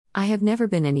I have never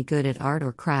been any good at art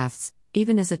or crafts,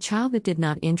 even as a child it did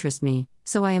not interest me,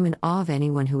 so I am in awe of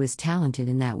anyone who is talented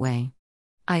in that way.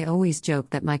 I always joke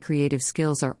that my creative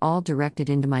skills are all directed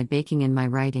into my baking and my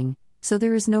writing, so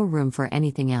there is no room for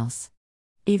anything else.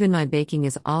 Even my baking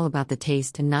is all about the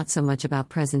taste and not so much about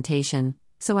presentation,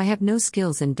 so I have no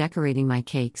skills in decorating my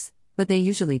cakes, but they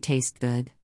usually taste good.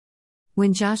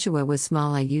 When Joshua was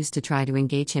small, I used to try to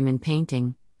engage him in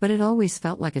painting, but it always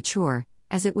felt like a chore,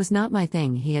 as it was not my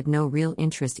thing. He had no real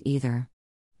interest either.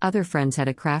 Other friends had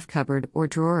a craft cupboard or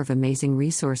drawer of amazing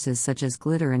resources such as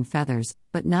glitter and feathers,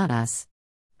 but not us.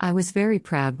 I was very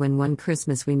proud when one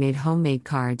Christmas we made homemade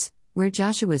cards, where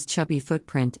Joshua's chubby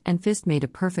footprint and fist made a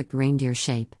perfect reindeer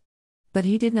shape. But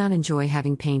he did not enjoy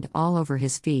having paint all over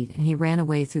his feet and he ran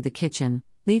away through the kitchen,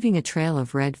 leaving a trail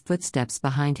of red footsteps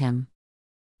behind him.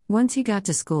 Once he got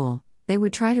to school, they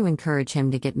would try to encourage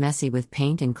him to get messy with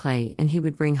paint and clay, and he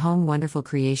would bring home wonderful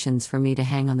creations for me to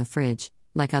hang on the fridge,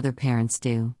 like other parents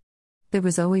do. There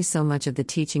was always so much of the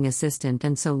teaching assistant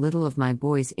and so little of my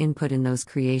boy's input in those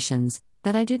creations,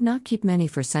 that I did not keep many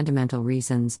for sentimental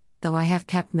reasons, though I have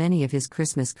kept many of his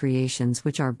Christmas creations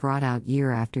which are brought out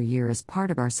year after year as part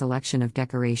of our selection of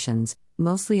decorations,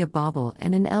 mostly a bauble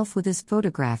and an elf with his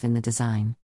photograph in the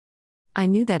design. I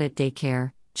knew that at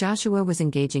daycare, Joshua was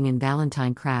engaging in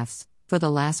Valentine crafts for the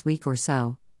last week or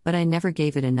so, but I never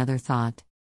gave it another thought.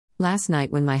 Last night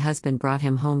when my husband brought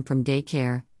him home from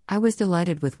daycare, I was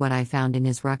delighted with what I found in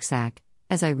his rucksack.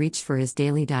 As I reached for his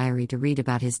daily diary to read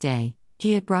about his day,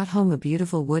 he had brought home a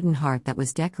beautiful wooden heart that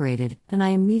was decorated, and I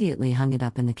immediately hung it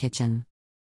up in the kitchen.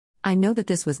 I know that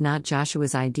this was not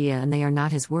Joshua's idea and they are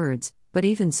not his words, but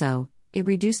even so, it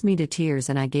reduced me to tears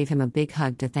and I gave him a big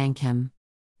hug to thank him.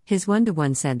 His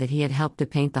one-to-one said that he had helped to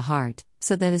paint the heart,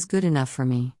 so that is good enough for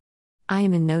me. I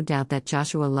am in no doubt that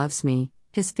Joshua loves me.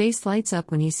 His face lights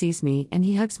up when he sees me and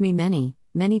he hugs me many,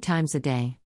 many times a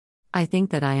day. I think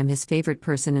that I am his favorite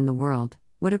person in the world.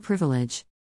 What a privilege.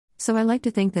 So I like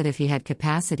to think that if he had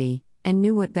capacity, and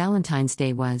knew what Valentine's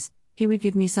Day was, he would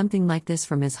give me something like this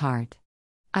from his heart.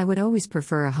 I would always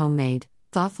prefer a homemade,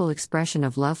 thoughtful expression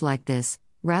of love like this,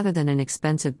 rather than an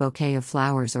expensive bouquet of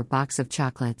flowers or box of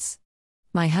chocolates.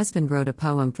 My husband wrote a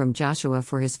poem from Joshua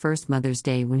for his first Mother's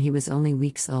Day when he was only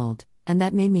weeks old, and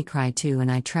that made me cry too,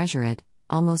 and I treasure it,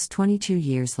 almost 22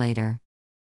 years later.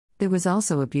 There was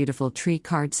also a beautiful tree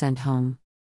card sent home.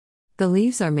 The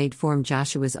leaves are made from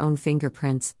Joshua's own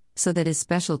fingerprints, so that is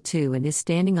special too, and is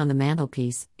standing on the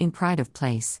mantelpiece, in pride of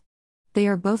place. They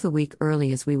are both a week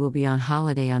early as we will be on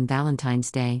holiday on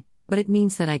Valentine's Day, but it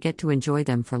means that I get to enjoy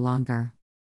them for longer.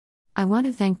 I want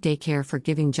to thank daycare for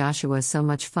giving Joshua so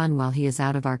much fun while he is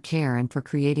out of our care and for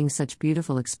creating such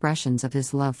beautiful expressions of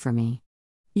his love for me.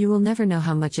 You will never know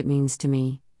how much it means to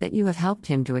me that you have helped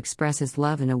him to express his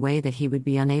love in a way that he would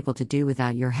be unable to do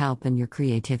without your help and your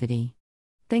creativity.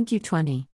 Thank you, 20.